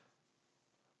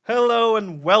Hello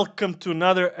and welcome to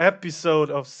another episode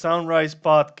of Soundrise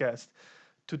Podcast.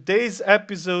 Today's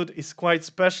episode is quite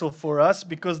special for us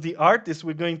because the artist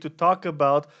we're going to talk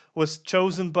about was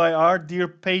chosen by our dear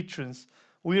patrons.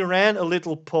 We ran a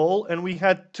little poll and we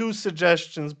had two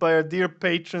suggestions by our dear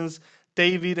patrons,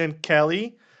 David and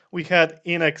Kelly. We had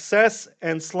In Excess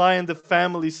and Sly and the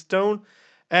Family Stone,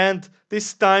 and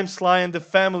this time Sly and the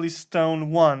Family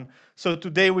Stone won. So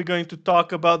today we're going to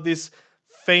talk about this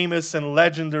famous and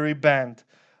legendary band.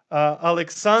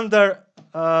 Alexander,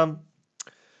 how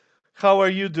are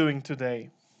you doing today?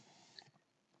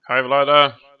 Hi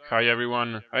Vlada. Hi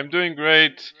everyone. I'm doing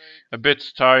great. A bit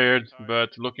tired,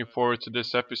 but looking forward to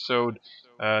this episode.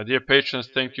 Dear patrons,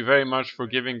 thank you very much for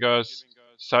giving us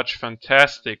such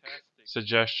fantastic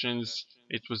suggestions.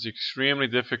 It was extremely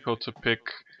difficult to pick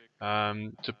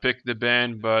the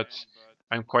band, but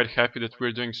I'm quite happy that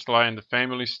we're doing Sly and the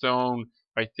Family Stone.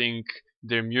 I think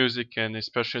their music and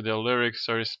especially their lyrics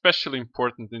are especially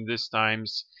important in these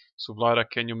times. So Vlada,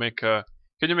 can you make a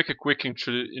quick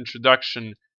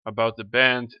introduction about the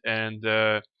band and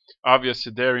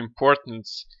obviously their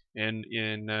importance in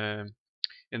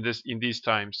these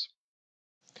times.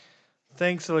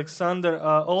 Thanks, Alexander.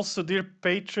 Also, dear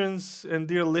patrons and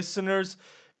dear listeners,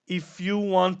 if you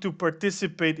want to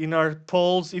participate in our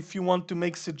polls, if you want to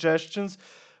make suggestions,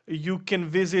 you can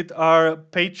visit our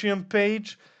Patreon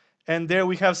page, and there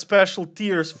we have special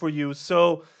tiers for you.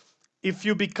 So, if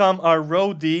you become our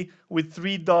roadie with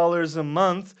 $3 a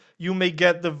month, you may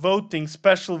get the voting,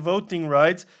 special voting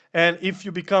rights. And if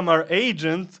you become our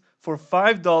agent for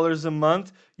 $5 a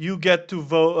month, you get to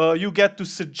vote. You get to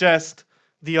suggest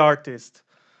the artist.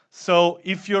 So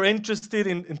if you're interested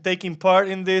in taking part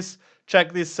in this,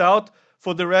 check this out.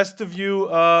 For the rest of you,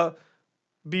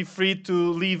 be free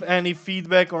to leave any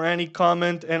feedback or any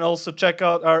comment, and also check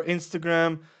out our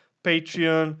Instagram,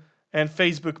 Patreon, and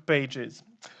Facebook pages.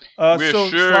 We are So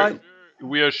sure, slide.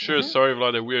 we are sure. Sorry,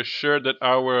 Vlada. We are sure that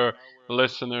our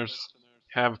listeners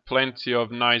have plenty of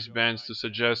nice bands to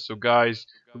suggest. So, guys,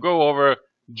 go over,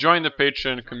 join the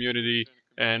Patreon community,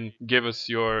 and give us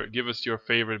your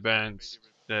favorite bands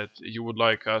that you would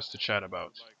like us to chat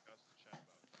about.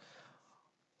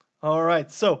 All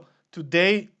right. So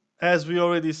today, as we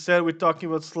already said, we're talking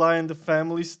about Sly and the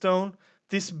Family Stone.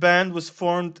 This band was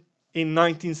formed in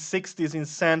 1960s in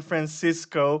San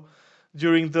Francisco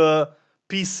during the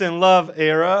peace and love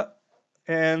era.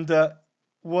 And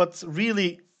what's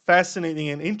really fascinating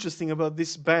and interesting about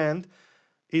this band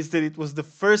is that it was the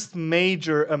first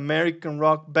major American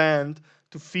rock band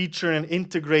to feature an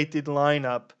integrated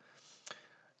lineup.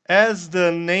 As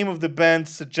the name of the band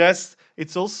suggests,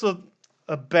 it's also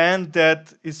a band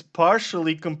that is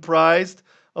partially comprised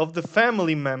of the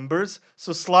family members.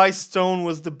 So Sly Stone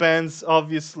was the band's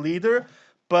obvious leader,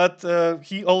 but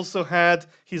he also had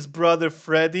his brother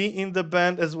Freddie in the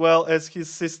band as well as his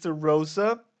sister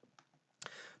Rosa.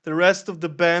 The rest of the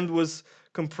band was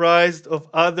comprised of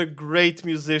other great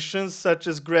musicians such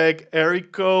as Greg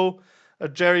Errico,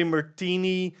 Jerry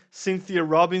Martini, Cynthia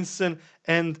Robinson,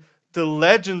 and the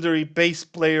legendary bass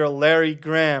player Larry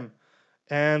Graham.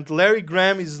 And Larry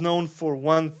Graham is known for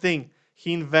one thing.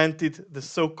 He invented the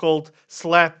so called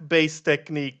slap bass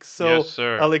technique. Yes, So,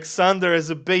 sir. Alexander, as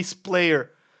a bass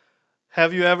player,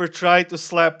 have you ever tried to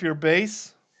slap your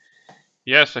bass?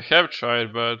 Yes, I have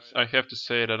tried, but I have to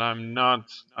say that I'm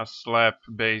not a slap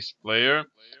bass player.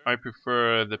 I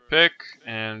prefer the pick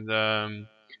and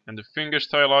the finger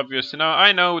style. Obviously, now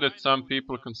I know that some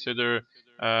people consider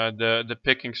the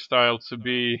picking style to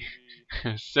be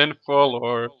sinful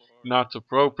or not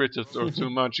appropriate or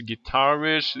too much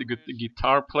guitarish,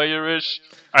 guitar playerish.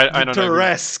 I don't know if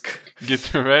it's Guitaresque.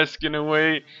 guitaresque in a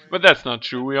way, but that's not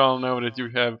true. We all know that you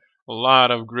have a lot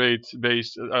of great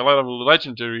bass, a lot of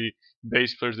legendary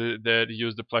bass players that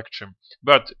use the plectrum.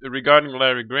 But regarding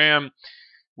Larry Graham,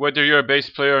 whether you're a bass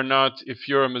player or not, if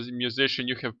you're a musician,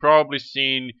 you have probably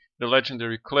seen the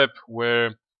legendary clip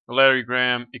where Larry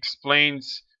Graham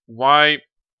explains why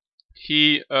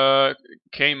he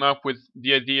came up with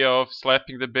the idea of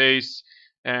slapping the bass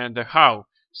and how.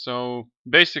 So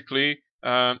basically,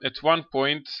 at one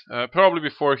point, probably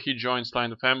before he joined Sly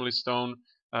and the Family Stone,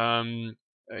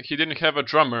 he didn't have a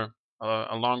drummer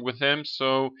along with him,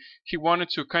 so he wanted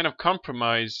to kind of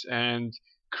compromise and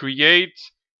create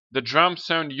the drum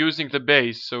sound using the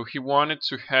bass. So he wanted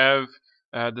to have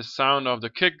the sound of the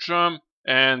kick drum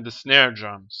and the snare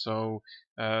drum. So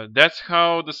that's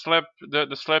how the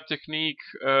slap technique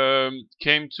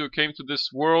came to this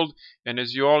world, and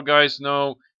as you all guys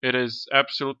know, it is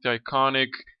absolutely iconic.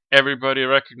 Everybody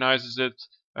recognizes it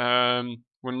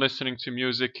when listening to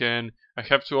music, and I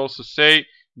have to also say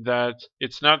that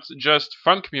it's not just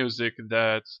funk music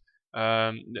that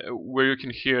where you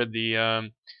can hear the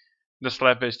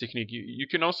slap bass technique. You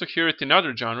can also hear it in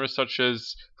other genres, such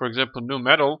as, for example, nu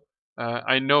metal.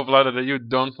 I know, Vlada, that you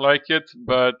don't like it,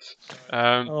 but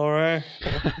um, All right.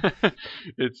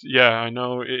 it's yeah, I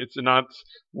know it's not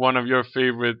one of your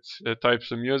favorite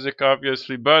types of music,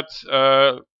 obviously. But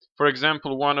for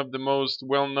example, one of the most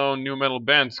well-known new metal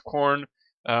bands, Korn,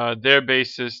 their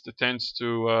bassist tends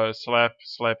to slap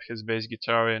his bass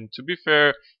guitar, and to be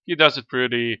fair, he does it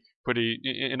pretty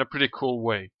in a pretty cool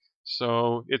way.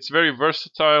 So it's very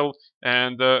versatile,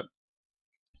 and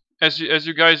as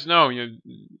you guys know,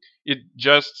 it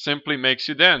just simply makes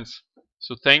you dance.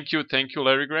 So thank you,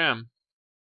 Larry Graham.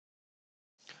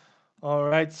 All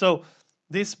right. So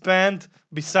this band,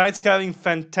 besides having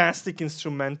fantastic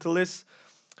instrumentalists,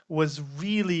 was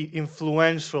really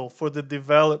influential for the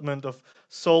development of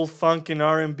soul, funk, and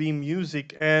R&B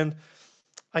music. And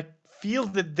I feel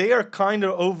that they are kind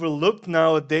of overlooked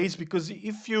nowadays because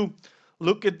if you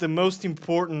look at the most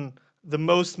important, the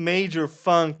most major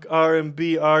funk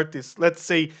R&B artists, let's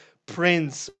say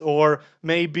Prince or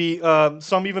maybe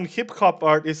some even hip hop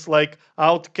artists like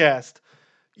Outkast,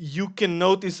 you can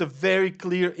notice a very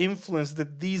clear influence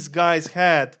that these guys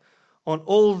had on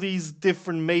all these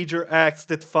different major acts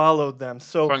that followed them.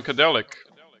 So Funkadelic.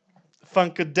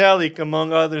 Funkadelic,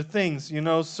 among other things,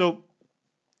 So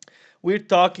we're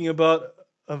talking about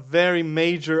a very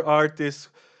major artist,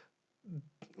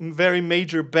 very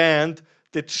major band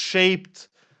that shaped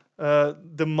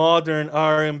the modern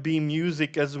R&B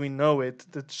music as we know it,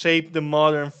 that shaped the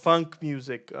modern funk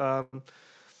music.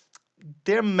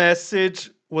 Their message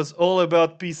was all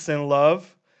about peace and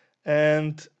love,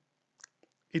 and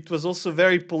it was also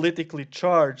very politically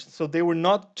charged. So they were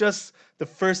not just the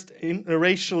first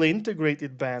racially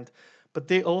integrated band, but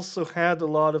they also had a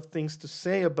lot of things to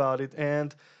say about it.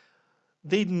 And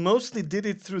they mostly did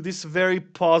it through this very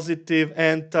positive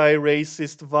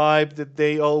anti-racist vibe that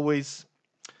they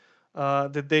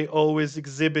always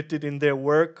exhibited in their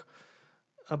work.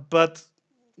 But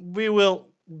we will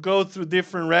go through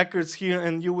different records here,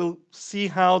 and you will see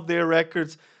how their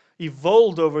records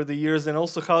evolved over the years, and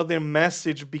also how their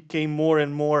message became more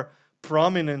and more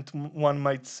prominent. One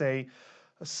might say.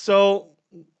 So,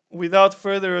 without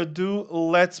further ado,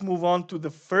 let's move on to the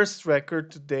first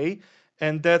record today,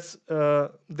 and that's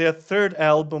their third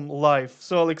album, Life.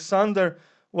 So, Alexander,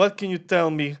 what can you tell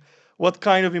me? What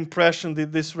kind of impression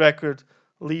did this record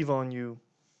leave on you?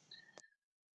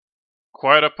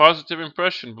 Quite a positive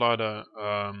impression, Vlada.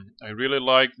 I really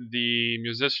liked the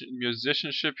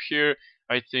musicianship here.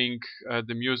 I think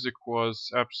the music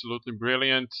was absolutely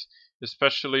brilliant,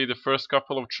 especially the first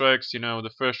couple of tracks. You know, the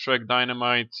first track,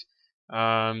 Dynamite.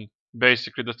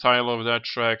 Basically, the title of that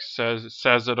track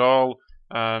says it all.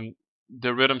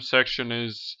 The rhythm section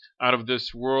is out of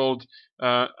this world.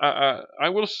 I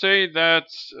will say that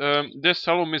this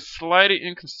album is slightly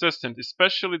inconsistent,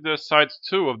 especially the side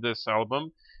two of this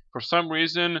album. For some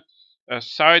reason,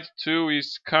 side two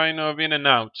is kind of in and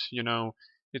out. You know,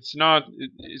 it's not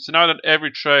that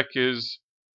every track is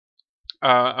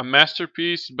a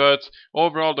masterpiece, but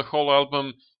overall the whole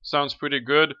album sounds pretty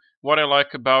good. What I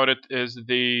like about it is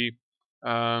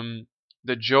um,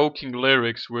 the joking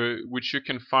lyrics, which you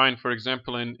can find, for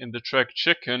example, in the track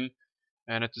Chicken,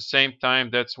 and at the same time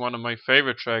that's one of my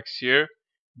favorite tracks here.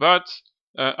 But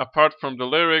apart from the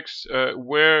lyrics,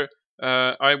 where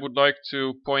I would like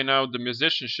to point out the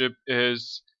musicianship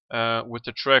is with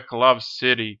the track Love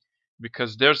City,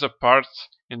 because there's a part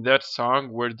in that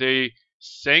song where they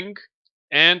sing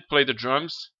and play the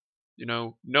drums, you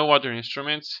know, no other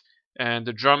instruments, and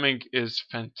the drumming is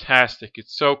fantastic.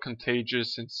 It's so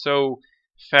contagious and so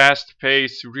fast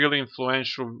paced, really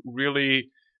influential, really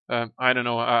I don't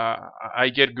know. I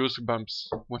get goosebumps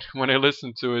when I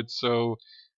listen to it. So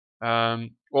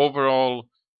overall,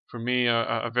 for me,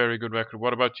 a very good record.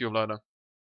 What about you, Lada?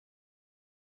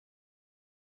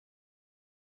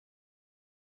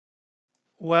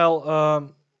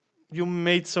 Well, you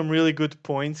made some really good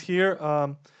points here.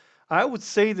 I would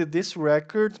say that this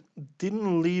record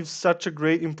didn't leave such a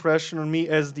great impression on me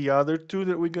as the other two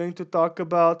that we're going to talk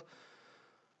about.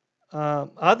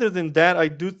 Other than that, I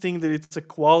do think that it's a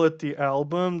quality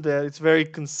album, that it's very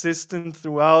consistent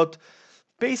throughout.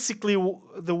 Basically,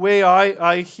 the way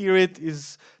I hear it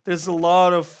is there's a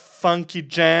lot of funky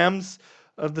jams.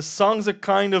 The songs are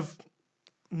kind of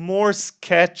more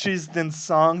sketches than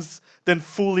songs, than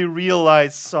fully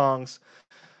realized songs,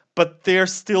 but they're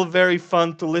still very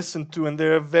fun to listen to, and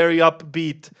they're very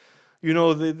upbeat. You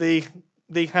know,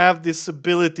 they have this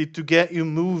ability to get you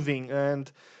moving,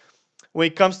 and when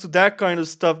it comes to that kind of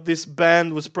stuff, this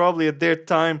band was probably at their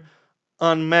time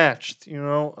unmatched.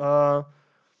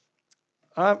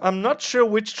 I'm not sure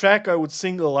which track I would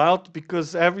single out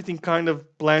because everything kind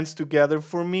of blends together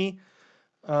for me.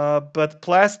 But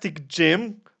Plastic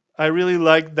Jim, I really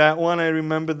liked that one. I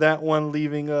remember that one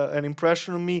leaving an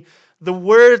impression on me. The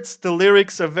words, the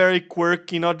lyrics are very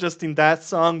quirky, not just in that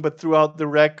song, but throughout the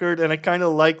record. And I kind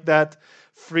of like that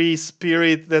free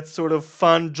spirit, that sort of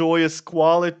fun, joyous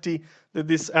quality that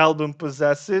this album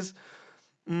possesses.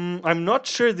 I'm not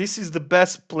sure this is the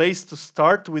best place to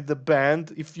start with the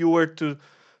band. If you were to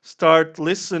start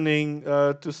listening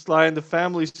to Sly and the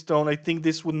Family Stone, I think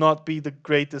this would not be the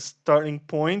greatest starting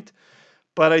point.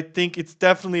 But I think it's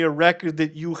definitely a record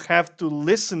that you have to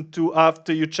listen to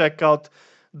after you check out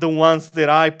the ones that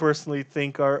I personally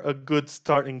think are a good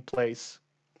starting place.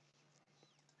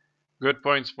 Good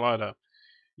points, Vlada.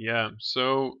 Yeah.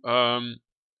 So,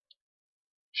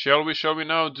 shall we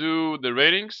now do the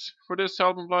ratings for this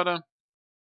album, Vlada?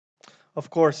 Of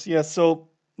course, yeah. So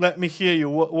let me hear you.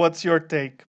 What's your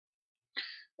take?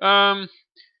 Um,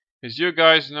 as you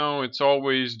guys know, it's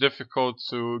always difficult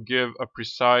to give a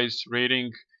precise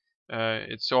rating.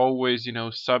 It's always,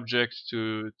 subject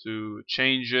to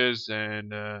changes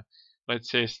and let's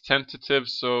say it's tentative.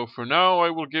 So for now, I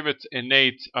will give it an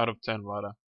 8 out of 10,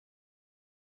 Vlada.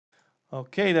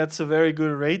 Okay, that's a very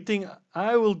good rating.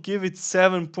 I will give it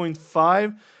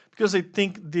 7.5 because I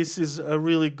think this is a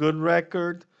really good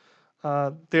record.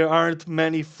 There aren't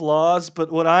many flaws,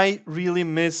 but what I really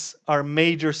miss are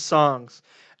major songs.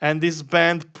 And this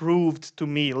band proved to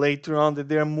me later on that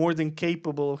they are more than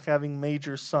capable of having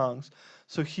major songs.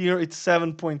 So here it's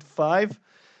 7.5,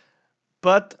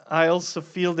 but I also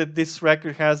feel that this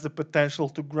record has the potential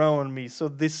to grow on me. So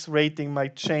this rating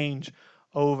might change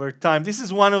over time. This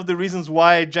is one of the reasons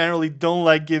why I generally don't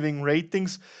like giving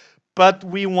ratings, but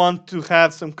we want to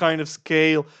have some kind of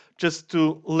scale just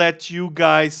to let you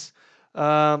guys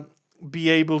um, be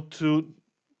able to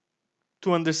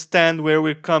understand where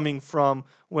we're coming from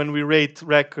when we rate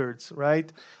records,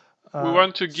 right? We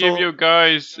want to give So you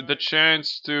guys the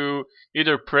chance to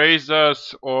either praise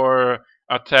us or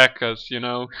attack us.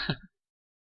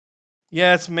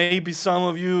 yes, maybe some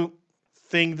of you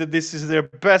think that this is their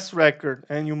best record,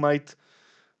 and you might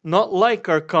not like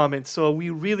our comments. So we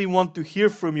really want to hear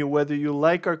from you, whether you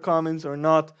like our comments or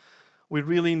not. We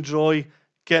really enjoy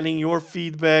getting your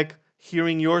feedback,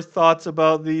 hearing your thoughts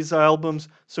about these albums.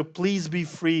 So please be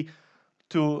free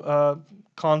to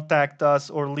contact us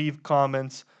or leave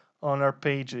comments on our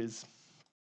pages.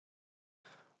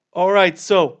 All right,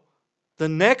 so the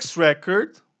next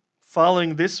record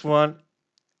following this one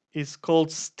is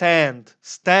called Stand.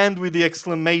 Stand with the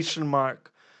exclamation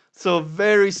mark. So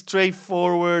very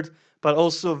straightforward, but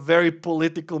also a very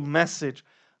political message,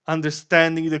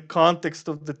 understanding the context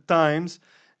of the times.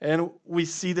 And we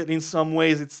see that in some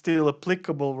ways it's still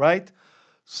applicable, right?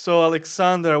 So,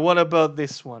 Alexander, what about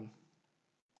this one?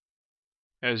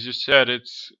 As you said,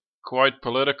 it's quite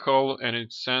political and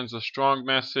it sends a strong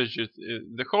message.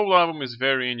 The whole album is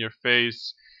very in your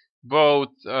face, both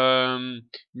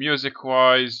music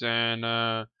wise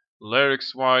and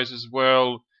lyrics wise as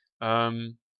well.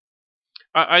 Um,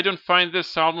 I don't find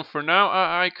this album for now.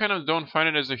 I kind of don't find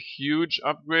it as a huge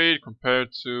upgrade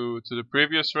compared to the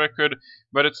previous record,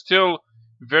 but it's still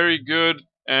very good.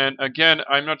 And again,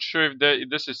 I'm not sure if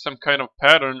this is some kind of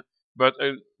pattern, but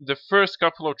the first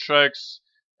couple of tracks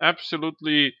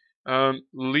absolutely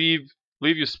leave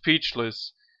you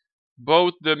speechless.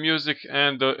 Both the music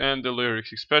and the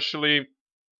lyrics, especially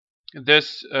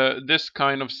this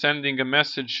kind of sending a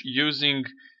message using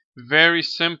very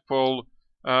simple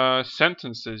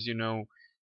sentences.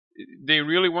 They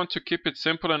really want to keep it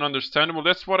simple and understandable.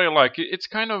 That's what I like. It's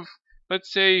kind of,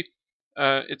 let's say,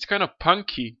 it's kind of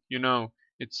punky.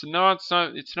 It's not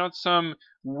some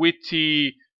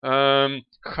witty,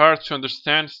 hard to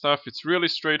understand stuff. It's really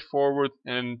straightforward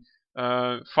and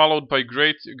followed by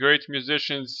great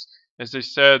musicians. As I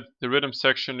said, the rhythm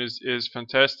section is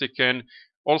fantastic, and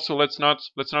also let's not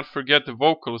forget the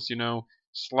vocals.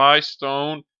 Sly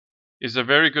Stone is a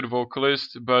very good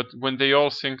vocalist, but when they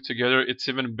all sing together, it's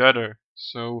even better.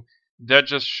 So that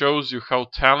just shows you how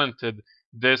talented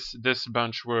this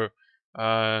bunch were.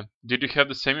 Did you have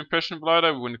the same impression,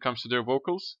 Vlada, when it comes to their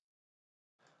vocals?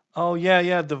 Oh yeah,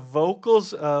 yeah. The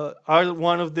vocals are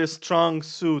one of their strong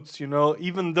suits.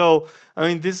 Even though I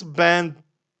mean this band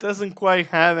doesn't quite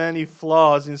have any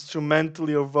flaws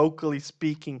instrumentally or vocally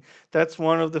speaking. That's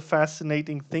one of the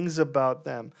fascinating things about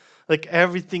them. Like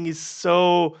everything is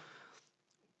so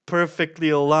perfectly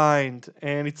aligned,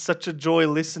 and it's such a joy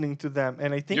listening to them.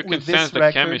 And I You think can with sense this the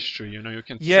record, chemistry. You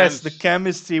can yes, the sense.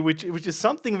 chemistry, which is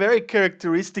something very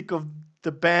characteristic of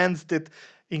the bands that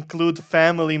include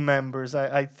family members.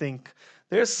 I think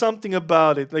there's something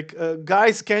about it. Like,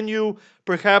 guys, can you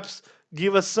perhaps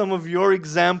give us some of your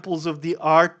examples of the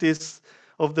artists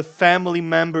of the family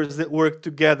members that work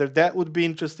together? That would be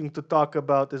interesting to talk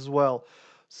about as well.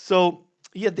 So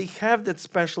yeah, they have that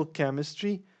special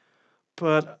chemistry,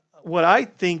 but what I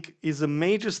think is a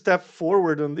major step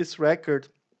forward on this record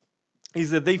is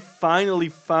that they finally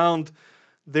found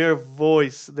their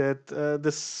voice, that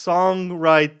the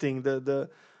songwriting,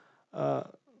 uh,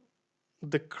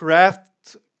 the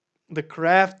craft, the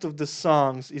craft of the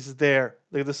songs is there.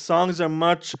 Like, the songs are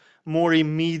much more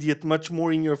immediate, much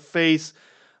more in your face,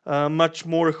 much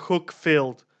more hook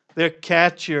filled. They're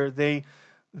catchier.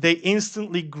 They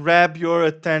instantly grab your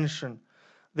attention.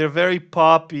 They're very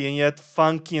poppy and yet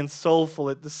funky and soulful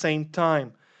at the same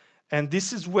time. And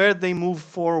this is where they move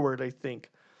forward, I think.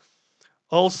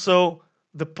 Also,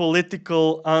 the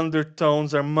political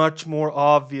undertones are much more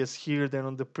obvious here than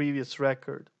on the previous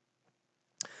record,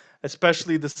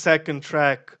 especially the second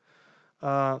track,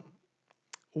 uh,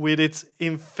 with its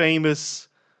infamous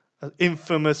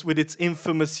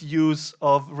use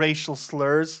of racial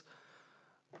slurs,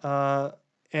 uh,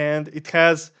 and it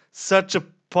has such a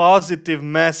positive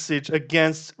message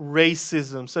against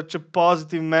racism, such a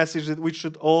positive message that we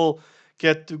should all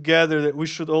get together, that we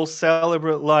should all celebrate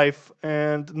life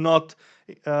and not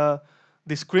uh,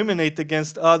 discriminate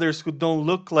against others who don't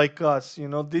look like us. You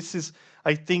know, this is,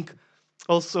 I think,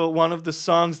 also one of the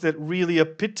songs that really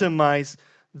epitomize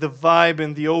the vibe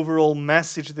and the overall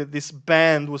message that this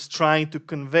band was trying to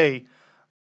convey.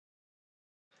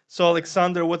 So,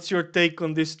 Alexander, what's your take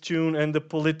on this tune and the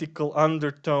political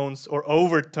undertones or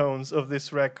overtones of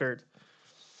this record?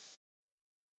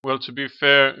 Well, to be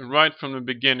fair, right from the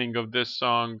beginning of this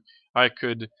song, I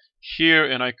could hear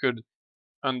and I could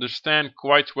understand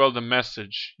quite well the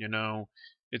message.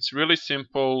 It's really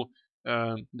simple.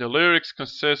 The lyrics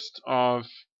consist of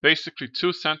basically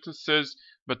two sentences,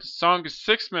 but the song is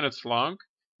 6 minutes long.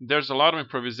 There's a lot of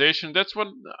improvisation. That's what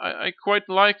I quite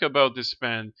like about this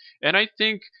band. And I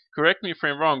think, correct me if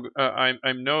I'm wrong.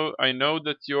 I know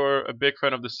that you're a big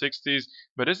fan of the '60s,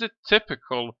 but is it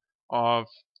typical of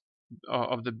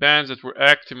of the bands that were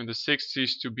active in the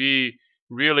 '60s to be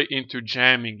really into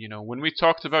jamming? When we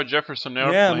talked about Jefferson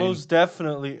Yeah, Airplane. most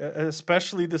definitely,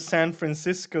 especially the San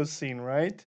Francisco scene,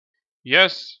 right?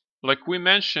 Yes, like we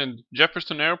mentioned,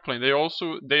 Jefferson Airplane. They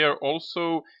are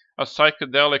also a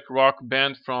psychedelic rock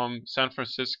band from San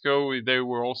Francisco. They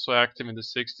were also active in the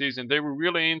 '60s, and they were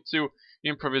really into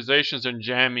improvisations and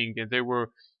jamming, and they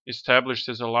were established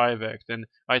as a live act. And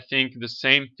I think the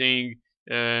same thing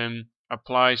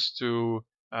applies to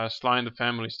Sly and the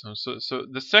Family Stone. So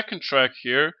the second track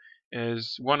here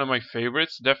is one of my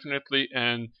favorites, definitely.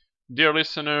 And dear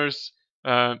listeners,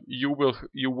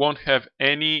 you won't have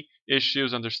any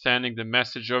issues understanding the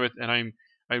message of it, and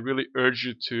I really urge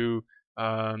you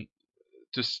um,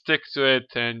 to stick to it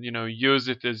and use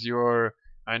it as your,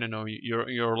 I don't know,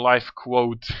 your life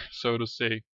quote, so to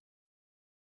say.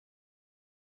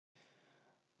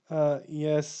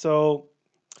 Yes, so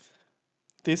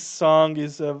this song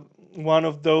is one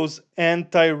of those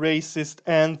anti racist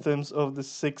anthems of the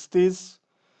 60s.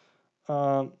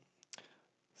 Um,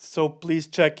 so please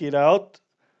check it out.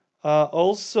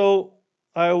 Also,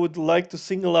 I would like to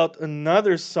single out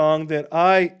another song that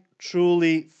I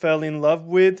truly fell in love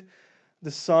with.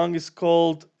 The song is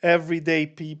called Everyday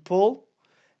People,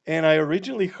 and I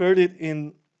originally heard it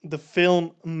in the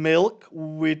film Milk,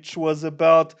 which was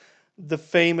about the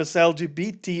famous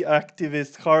LGBT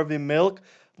activist Harvey Milk.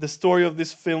 The story of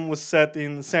this film was set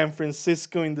in San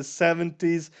Francisco in the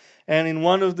 70s, and in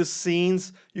one of the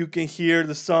scenes, you can hear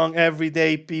the song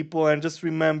Everyday People, and just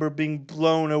remember being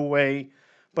blown away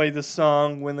by the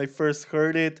song when I first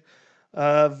heard it.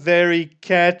 Very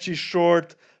catchy,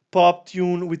 short pop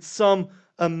tune with some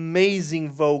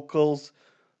amazing vocals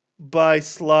by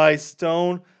Sly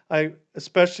Stone. I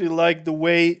especially like the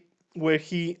way where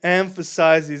he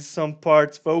emphasizes some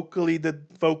parts vocally. The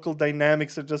vocal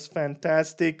dynamics are just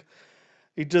fantastic.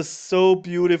 It's just so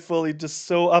beautiful. It's just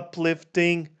so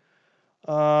uplifting.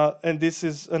 And this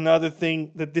is another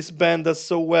thing that this band does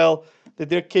so well, that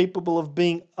they're capable of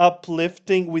being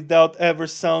uplifting without ever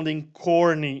sounding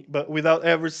corny, but without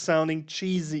ever sounding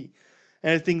cheesy.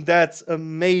 And I think that's a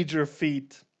major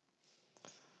feat.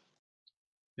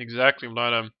 Exactly,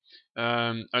 Vlada.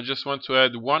 I just want to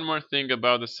add one more thing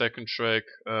about the second track.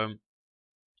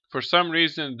 For some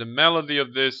reason, the melody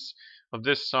of this of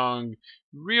this song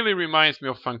really reminds me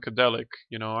of Funkadelic.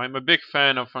 I'm a big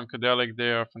fan of Funkadelic.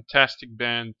 They are a fantastic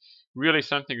band. Really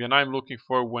something that I'm looking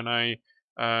for when I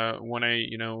have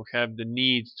the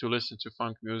need to listen to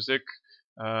funk music.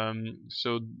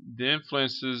 So the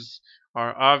influences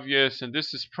are obvious, and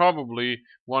this is probably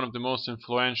one of the most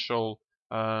influential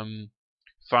um,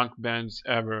 funk bands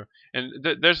ever. And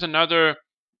there's another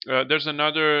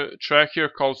track here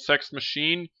called Sex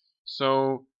Machine.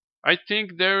 So I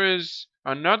think there is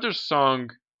another song,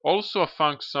 also a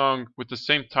funk song with the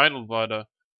same title, Vlada.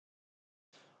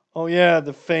 Oh yeah,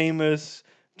 the famous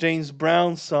James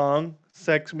Brown song,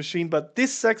 Sex Machine. But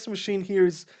this Sex Machine here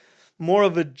is more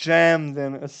of a jam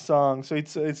than a song. So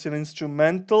it's an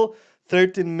instrumental,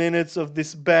 13 minutes of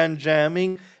this band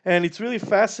jamming, and it's really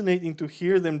fascinating to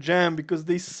hear them jam because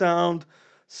they sound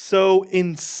so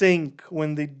in sync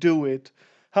when they do it.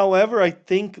 However, I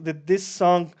think that this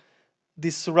song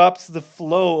disrupts the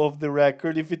flow of the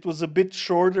record. If it was a bit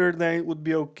shorter, then it would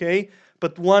be okay.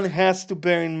 But one has to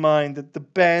bear in mind that the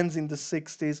bands in the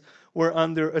 60s were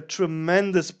under a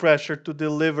tremendous pressure to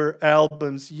deliver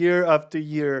albums year after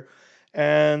year.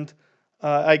 And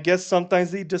I guess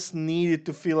sometimes they just needed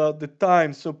to fill out the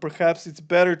time. So perhaps it's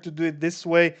better to do it this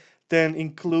way than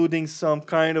including some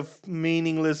kind of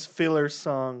meaningless filler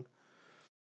song.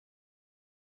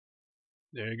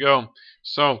 There you go.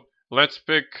 So let's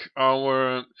pick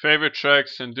our favorite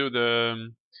tracks and do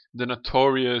the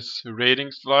notorious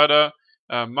ratings, Vlada.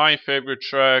 My favorite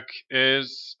track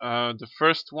is the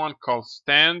first one called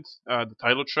 "Stand," the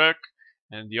title track,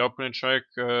 and the opening track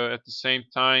at the same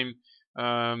time.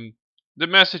 Um, the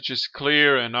message is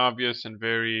clear and obvious and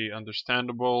very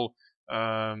understandable.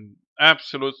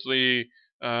 Absolutely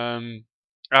um,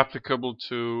 applicable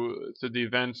to the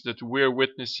events that we're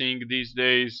witnessing these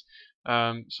days.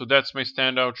 So that's my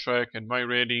standout track, and my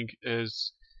rating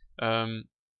is um,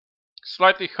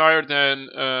 slightly higher than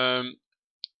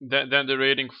the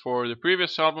rating for the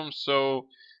previous album. So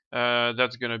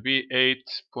that's gonna be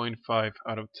 8.5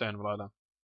 out of 10, Vlada.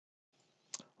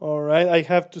 All right, I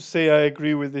have to say I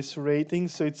agree with this rating.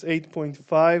 So it's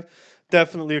 8.5.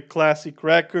 Definitely a classic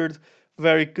record,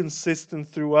 very consistent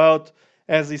throughout.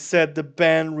 As he said, the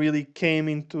band really came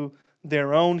into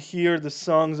their own here. The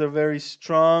songs are very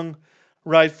strong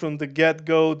right from the get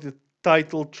go. The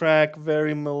title track,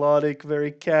 very melodic,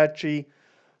 very catchy.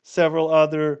 Several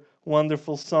other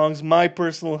wonderful songs. My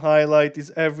personal highlight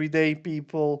is Everyday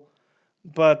People,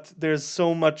 but there's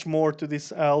so much more to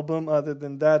this album other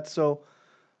than that. So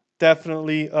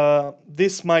definitely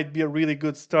this might be a really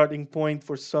good starting point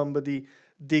for somebody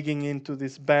digging into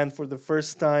this band for the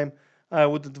first time. I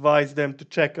would advise them to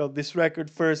check out this record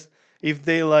first. If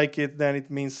they like it, then it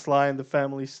means Sly and the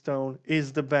Family Stone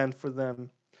is the band for them.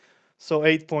 So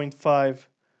 8.5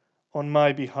 on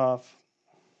my behalf.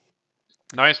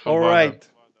 Nice one, All Vlada. right.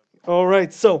 All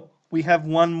right. So we have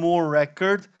one more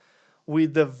record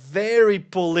with a very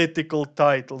political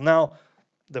title. Now,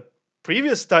 the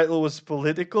previous title was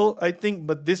political, I think,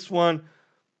 but this one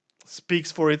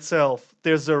speaks for itself.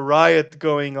 There's a riot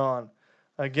going on.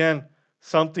 Again,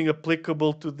 something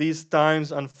applicable to these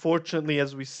times. Unfortunately,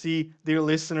 as we see, dear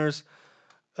listeners,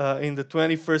 in the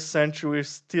 21st century, we're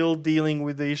still dealing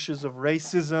with the issues of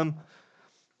racism,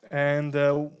 and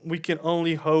we can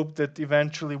only hope that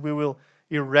eventually we will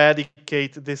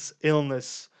eradicate this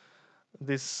illness,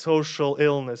 this social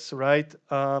illness, right?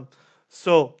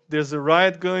 So there's a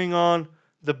riot going on.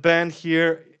 The band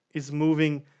here is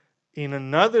moving in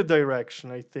another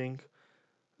direction, I think.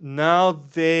 Now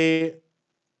they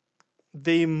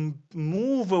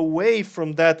move away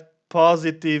from that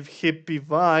positive hippie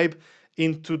vibe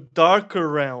into darker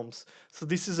realms. So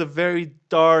this is a very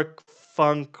dark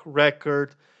funk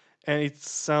record, and it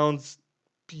sounds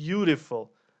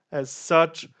beautiful as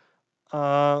such.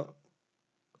 Uh,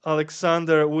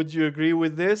 Alexander, would you agree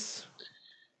with this?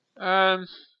 Um,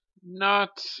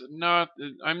 not, not.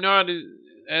 I'm not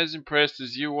as impressed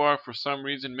as you are. For some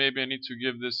reason, maybe I need to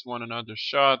give this one another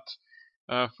shot.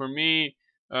 For me,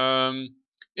 um,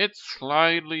 it's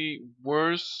slightly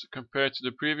worse compared to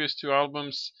the previous two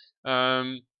albums.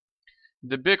 Um,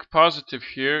 the big positive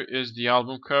here is the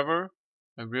album cover.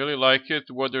 I really like it,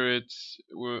 whether it's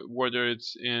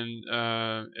in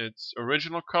its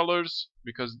original colors,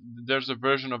 because there's a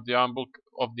version of the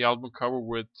album cover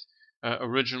with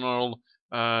original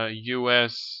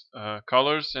U.S.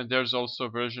 Colors, and there's also a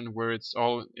version where it's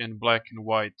all in black and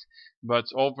white. But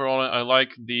overall, I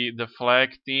like the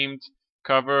flag themed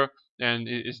cover. And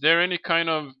is there any kind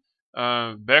of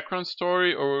background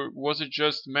story, or was it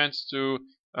just meant to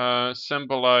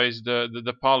symbolize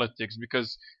the politics?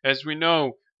 Because as we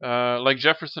know, like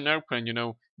Jefferson Airplane,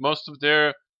 most of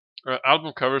their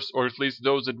album covers, or at least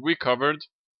those that we covered,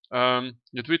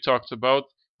 that we talked about,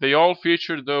 they all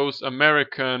feature those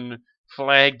American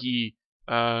flaggy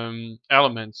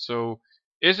elements. So,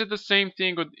 is it the same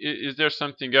thing, or is there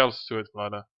something else to it,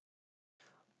 Vlada?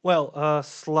 Well,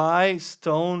 Sly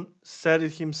Stone said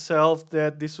it himself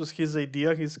that this was his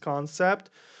idea, his concept.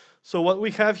 So what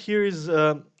we have here is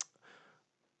a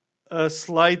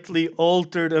slightly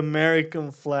altered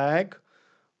American flag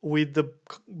with the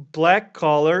black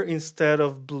color instead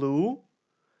of blue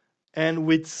and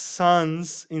with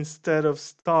suns instead of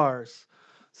stars.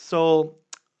 So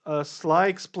Sly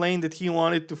explained that he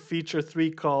wanted to feature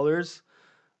three colors: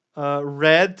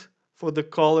 red for the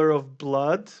color of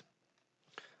blood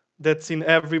that's in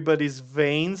everybody's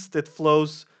veins that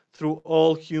flows through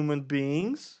all human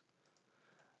beings,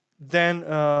 then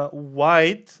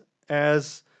white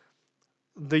as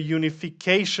the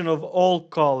unification of all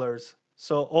colors.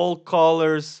 So all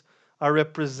colors are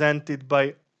represented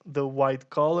by the white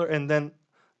color, and then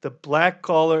the black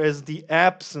color as the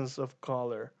absence of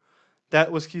color.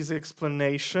 That was his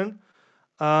explanation.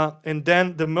 And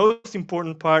then the most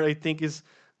important part, I think, is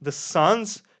the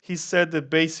suns. He said that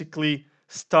basically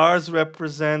stars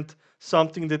represent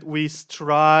something that we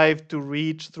strive to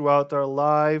reach uh,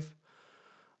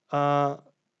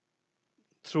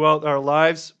 throughout our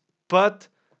lives, but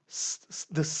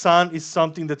the sun is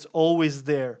something that's always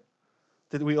there,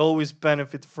 that we always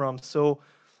benefit from. So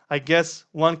I guess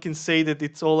one can say that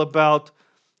it's all about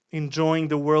enjoying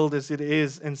the world as it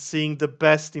is and seeing the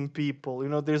best in people. You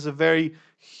know, there's a very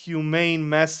humane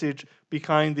message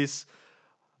behind this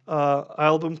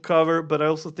album cover, but I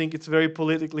also think it's very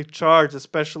politically charged,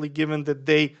 especially given that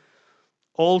they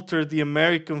alter the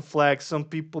American flag. Some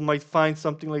people might find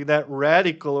something like that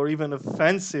radical or even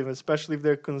offensive, especially if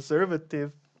they're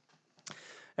conservative.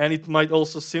 And it might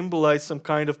also symbolize some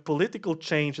kind of political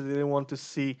change that they want to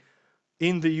see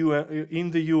in the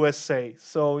USA.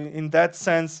 So in that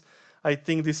sense, I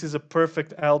think this is a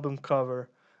perfect album cover,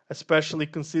 especially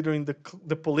considering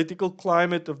the political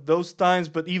climate of those times.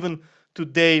 But even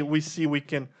today, we see we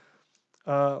can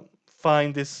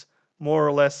find this more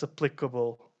or less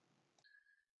applicable.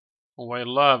 Oh, I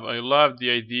love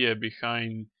the idea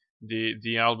behind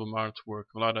the album artwork.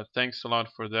 Vlada, thanks a lot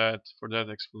for that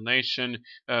explanation.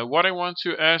 What I want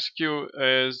to ask you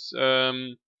is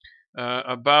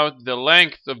about the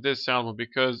length of this album,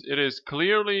 because it is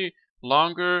clearly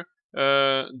longer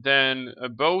than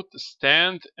both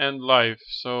Stand and Life.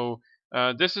 So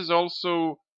this is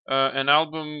also an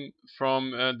album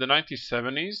from the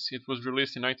 1970s. It was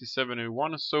released in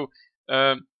 1971. So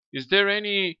is there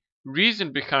any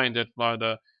reason behind that,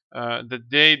 Vlada? That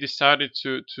they decided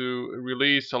to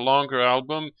release a longer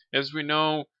album? As we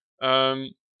know,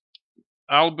 um,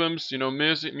 albums,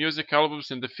 music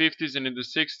albums in the 50s and in the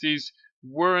 60s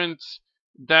weren't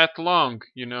that long,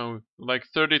 like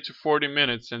 30 to 40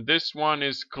 minutes, and this one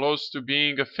is close to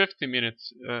being a 50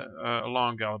 minutes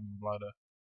long album, Vlada.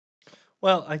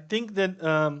 Well, I think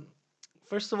that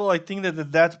first of all, I think that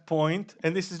at that point,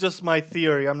 and this is just my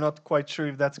theory, I'm not quite sure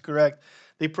if that's correct.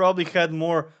 They probably had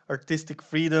more artistic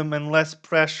freedom and less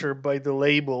pressure by the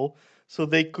label, so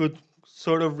they could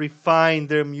sort of refine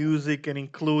their music and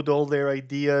include all their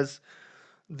ideas.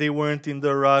 They weren't in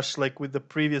the rush like with the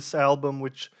previous album,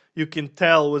 which you can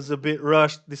tell was a bit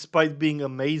rushed despite being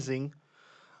amazing.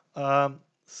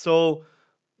 So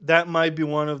that might be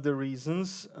one of the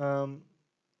reasons.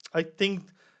 I think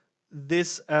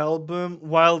this album,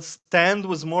 while Stand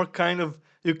was more kind of,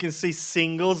 you can say,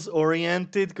 singles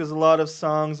oriented, because a lot of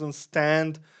songs on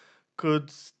Stand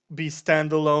could be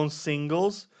standalone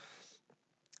singles,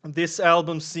 this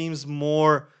album seems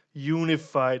more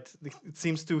unified. It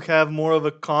seems to have more of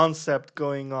a concept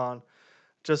going on.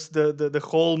 Just the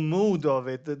whole mood of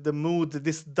it, the mood,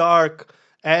 this dark,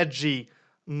 edgy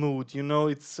mood. You know,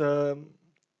 it's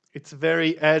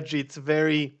very edgy. It's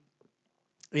very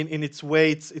in its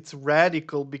way. It's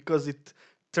radical because it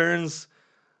turns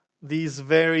these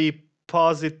very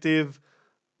positive,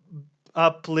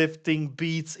 uplifting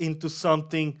beats into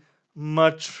something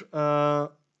much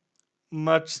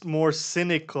much more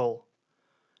cynical.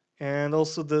 And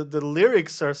also the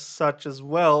lyrics are such as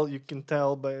well. You can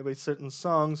tell by certain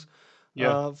songs.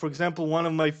 Yeah. For example, one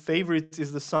of my favorites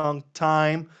is the song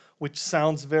 "Time," which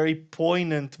sounds very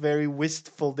poignant, very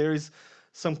wistful. There is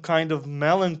some kind of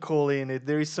melancholy in it.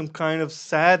 There is some kind of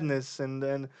sadness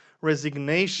and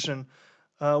resignation,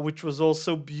 which was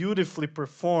also beautifully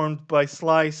performed by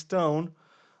Sly Stone.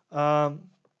 Um,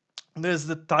 there's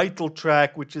the title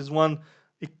track, which is one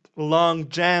long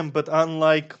jam, but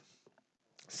unlike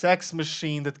Sex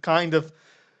Machine, that kind of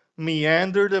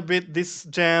meandered a bit. This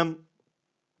jam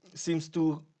seems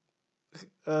to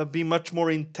be much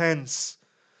more intense,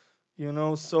 you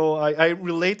know. So I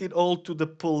relate it all to the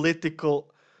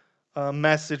political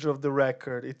message of the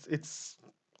record.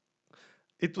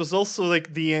 It was also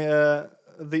like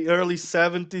the early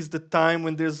 70s, the time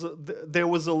when there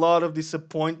was a lot of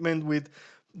disappointment with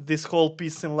this whole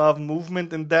peace and love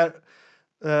movement, and that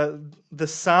uh, the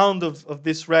sound of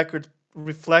this record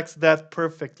reflects that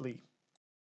perfectly.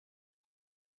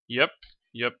 Yep,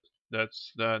 yep.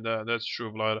 That's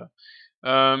true, Vlada.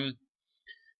 Um,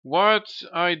 what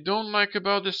I don't like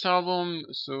about this album,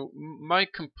 so my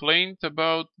complaint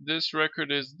about this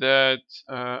record is that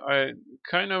I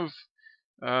kind of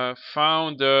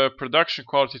found the production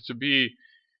quality to be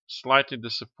slightly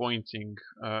disappointing.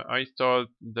 I thought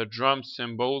the drum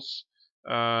cymbals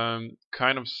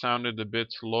kind of sounded a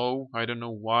bit low. I don't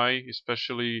know why,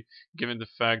 especially given the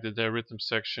fact that their rhythm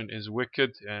section is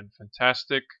wicked and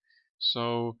fantastic.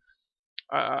 So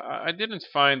I didn't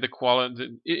find the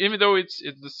quality, even though it's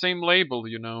the same label,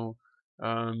 you know.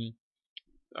 Um,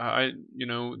 I you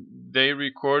know they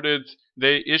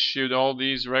issued all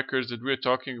these records that we're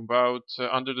talking about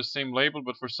under the same label,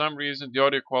 but for some reason the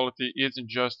audio quality isn't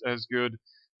just as good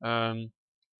um,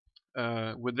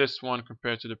 with this one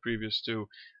compared to the previous two.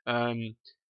 Um,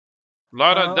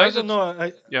 Lara, I does don't it?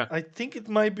 know. Yeah. I think it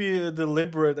might be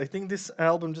deliberate. I think this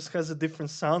album just has a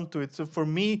different sound to it. So for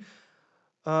me,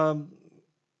 um,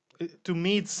 to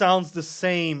me, it sounds the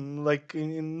same. Like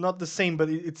not the same, but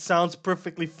it sounds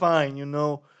perfectly fine. You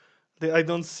know, I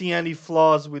don't see any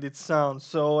flaws with its sound.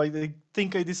 So I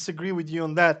think I disagree with you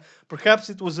on that. Perhaps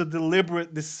it was a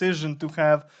deliberate decision to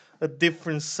have a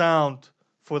different sound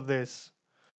for this.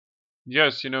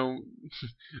 Yes,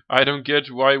 I don't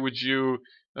get why would you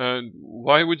tone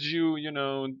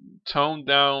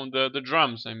down the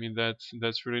drums. I mean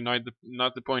that's really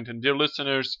not the point. And dear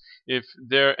listeners, if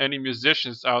there are any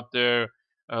musicians out there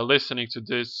listening to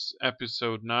this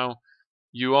episode now,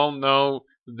 you all know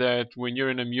that when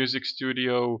you're in a music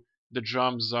studio, the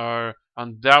drums are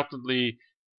undoubtedly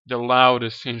the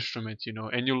loudest instrument,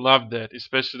 and you love that,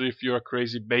 especially if you're a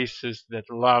crazy bassist that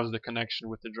loves the connection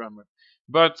with the drummer.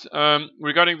 But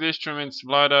regarding the instruments,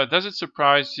 Vlada, does it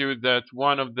surprise you that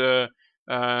one of the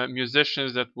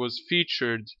musicians that was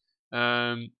featured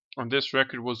on this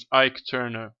record was Ike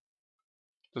Turner?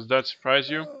 Does that surprise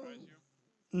you?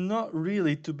 Not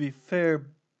really, to be fair.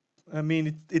 I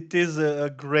mean, it is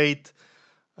a great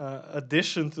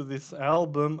addition to this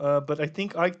album. But I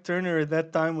think Ike Turner at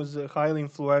that time was a highly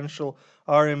influential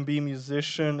R&B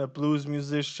musician, a blues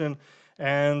musician,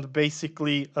 and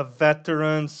basically a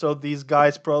veteran. So these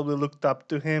guys probably looked up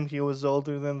to him. He was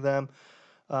older than them.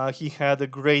 He had a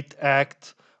great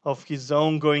act of his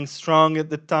own, going strong at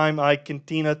the time. Ike and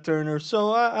Tina Turner.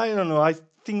 So I don't know. I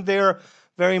think they're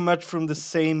very much from the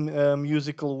same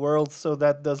musical world, so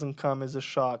that doesn't come as a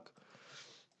shock.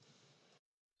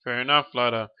 Fair enough,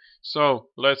 Vlada. So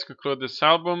let's conclude this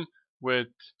album with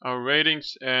our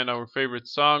ratings and our favorite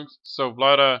songs. So,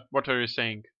 Vlada, what are you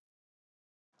saying?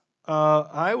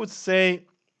 I would say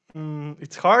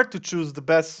it's hard to choose the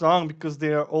best song because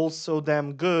they are all so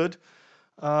damn good.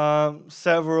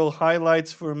 Several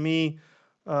highlights for me,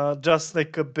 just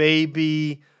like a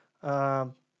baby. Uh,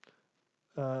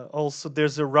 also,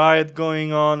 there's a riot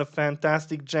going on, a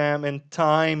fantastic jam, and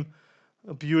time,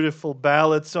 a beautiful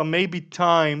ballad. So maybe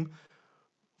time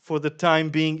for the time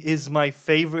being is my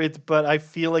favorite, but I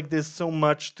feel like there's so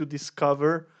much to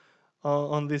discover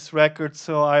on this record,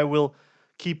 so I will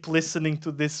keep listening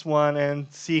to this one and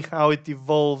see how it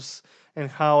evolves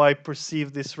and how I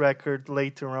perceive this record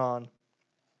later on.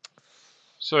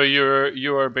 So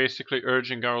you are basically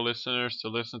urging our listeners to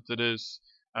listen to this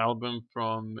album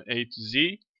from A to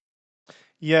Z.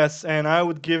 Yes, and I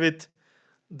would give it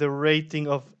the rating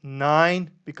of 9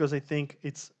 because I think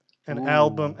it's an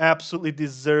album Ooh. absolutely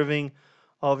deserving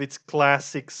of its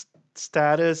classic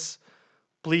status.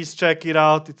 Please check it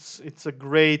out. It's a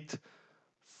great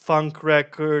funk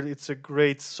record. It's a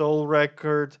great soul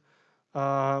record.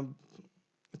 Um,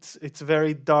 it's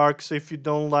very dark. So if you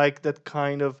don't like that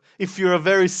kind of, if you're a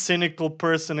very cynical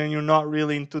person and you're not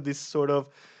really into this sort of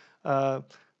uh,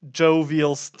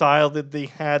 jovial style that they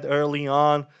had early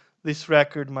on, this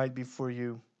record might be for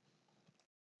you.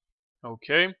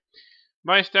 Okay.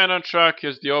 My standout track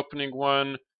is the opening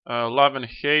one, Love and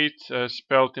Hate,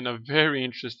 spelled in a very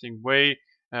interesting way,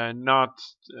 not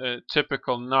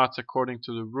typical, not according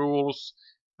to the rules.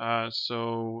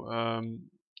 So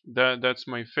that's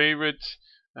my favorite.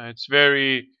 It's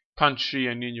very punchy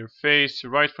and in your face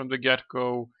right from the get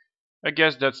go. I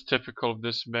guess that's typical of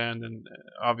this band, and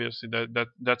obviously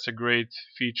that's a great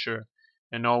feature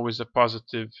and always a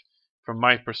positive from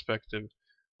my perspective.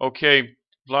 Okay,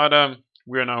 Vlada.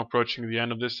 We are now approaching the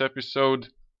end of this episode.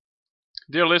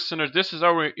 Dear listeners, this is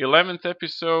our 11th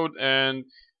episode, and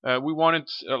we wanted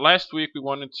last week we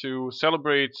wanted to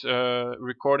celebrate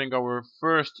recording our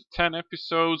first 10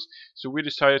 episodes, so we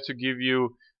decided to give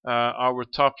you our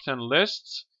top 10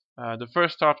 lists. The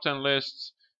first top 10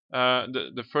 lists,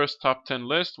 the first top 10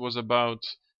 list was about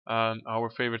our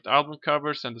favorite album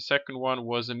covers, and the second one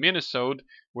was a minisode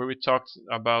where we talked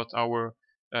about our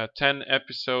 10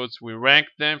 episodes. We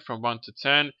ranked them from 1 to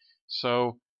 10.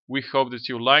 So we hope that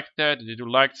you liked that you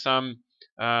liked some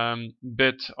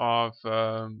bit of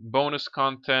bonus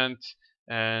content.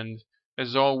 And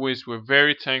as always, we're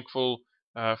very thankful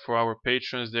for our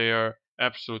patrons. They are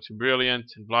absolutely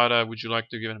brilliant. And Vlada, would you like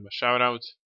to give them a shout out?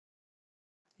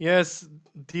 Yes,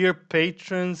 dear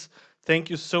patrons, thank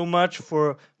you so much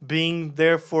for being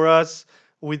there for us.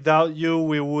 Without you,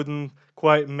 we wouldn't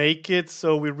quite make it.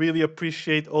 So we really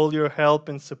appreciate all your help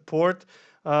and support.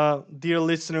 Dear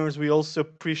listeners, we also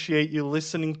appreciate you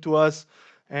listening to us,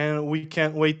 and we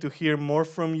can't wait to hear more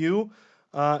from you.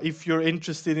 If you're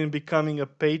interested in becoming a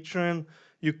patron,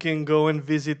 you can go and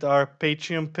visit our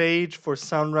Patreon page for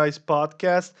Sunrise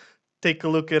Podcast. Take a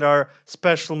look at our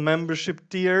special membership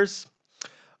tiers.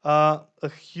 A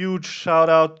huge shout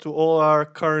out to all our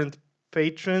current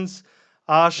patrons: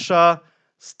 Asha,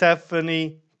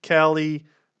 Stephanie, Kelly,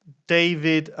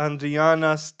 David,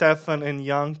 Andriana, Stefan, and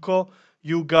Yanko.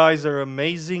 You guys are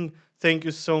amazing. Thank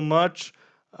you so much.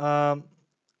 Um,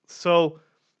 so,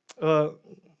 uh,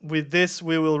 with this,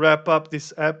 we will wrap up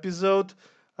this episode.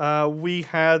 We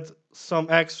had some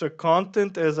extra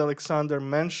content, as Alexander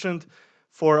mentioned,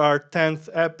 for our 10th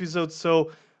episode.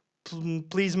 So,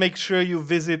 please make sure you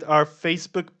visit our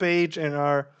Facebook page and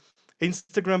our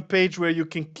Instagram page where you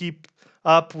can keep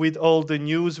up with all the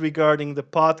news regarding the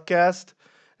podcast.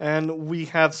 And we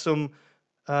have some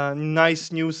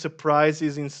nice new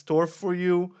surprises in store for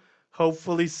you,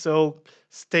 hopefully. So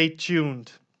stay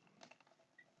tuned.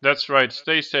 That's right.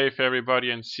 Stay safe, everybody,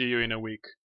 and see you in a week.